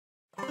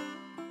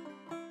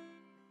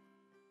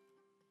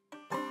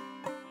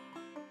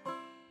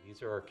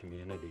These are our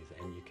communities,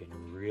 and you can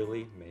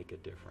really make a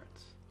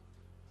difference.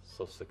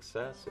 So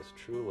success is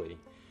truly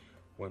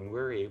when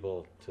we're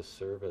able to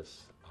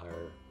service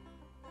our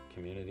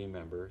community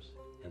members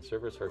and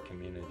service our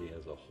community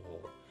as a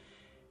whole,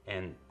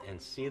 and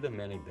see the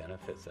many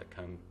benefits that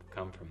come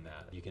from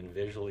that. You can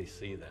visually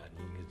see that,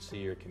 and you can see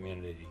your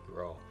community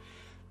grow.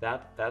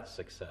 That's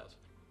success.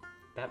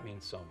 That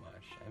means so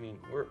much. I mean,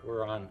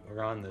 we're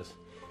on this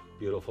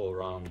beautiful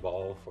round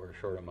ball for a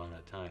short amount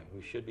of time.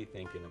 We should be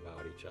thinking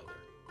about each other.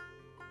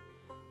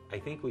 I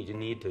think we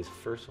need to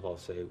first of all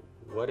say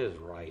what is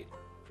right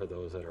for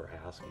those that are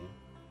asking,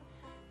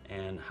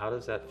 and how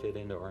does that fit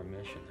into our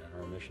mission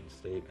and our mission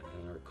statement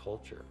and our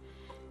culture,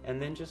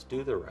 and then just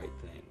do the right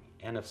thing.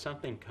 And if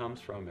something comes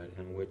from it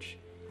in which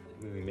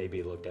we may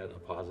be looked at in a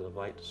positive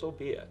light, so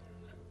be it.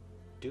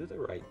 Do the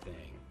right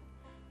thing.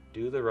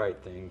 Do the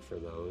right thing for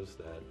those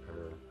that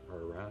are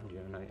around you,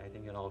 and I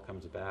think it all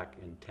comes back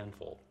in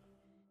tenfold.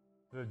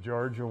 The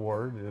George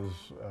Award is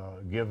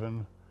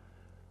given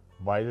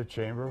by the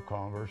Chamber of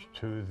Commerce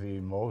to the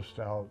most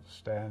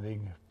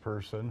outstanding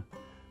person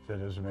that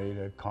has made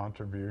a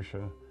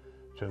contribution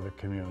to the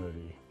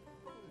community.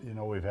 You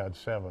know, we've had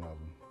 7 of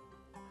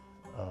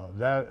them.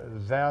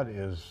 That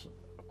is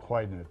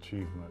quite an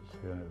achievement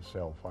in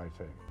itself, I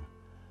think.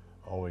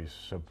 Always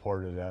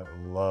supported that,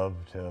 love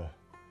to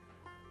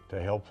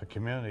help the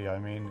community. I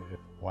mean,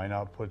 why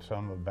not put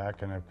some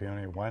back in the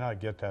community? Why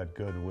not get that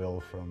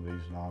goodwill from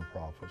these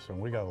nonprofits? And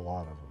we got a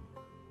lot of them.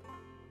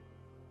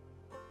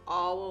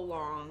 All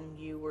along,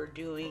 you were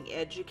doing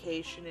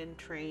education and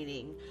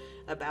training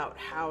about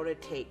how to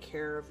take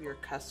care of your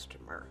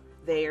customer.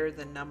 They are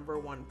the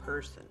 #1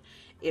 person.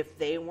 If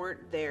they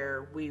weren't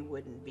there, we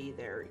wouldn't be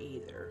there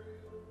either.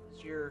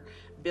 You're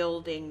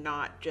building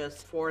not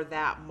just for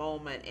that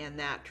moment and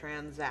that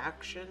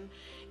transaction,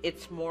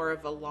 it's more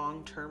of a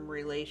long-term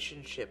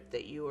relationship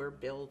that you are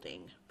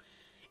building.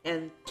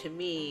 And to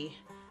me,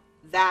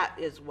 that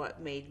is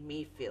what made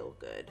me feel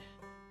good.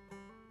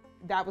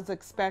 That was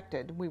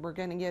expected. We were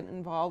going to get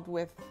involved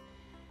with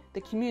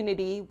the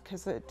community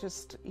because it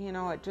just,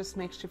 it just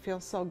makes you feel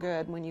so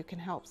good when you can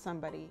help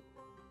somebody.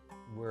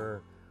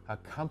 We're a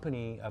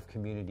company of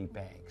community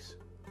banks.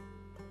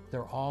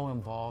 They're all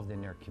involved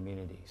in their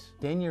communities.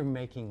 Then you're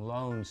making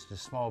loans to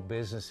small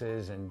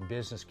businesses and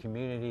business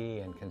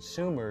community and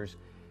consumers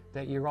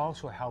that you're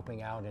also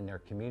helping out in their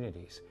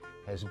communities.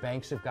 As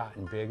banks have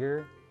gotten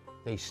bigger,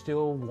 they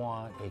still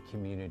want a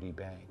community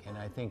bank. And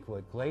I think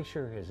what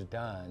Glacier has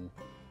done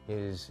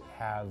is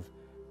have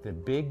the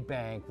big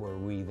bank where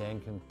we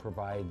then can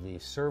provide the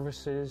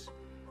services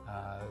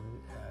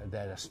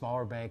that a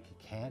smaller bank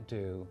can't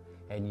do,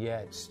 and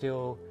yet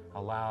still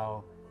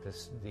allow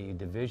the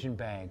division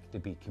bank to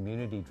be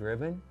community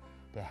driven,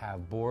 to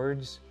have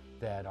boards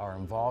that are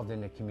involved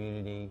in the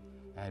community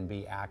and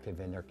be active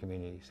in their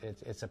communities.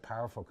 It's a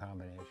powerful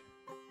combination.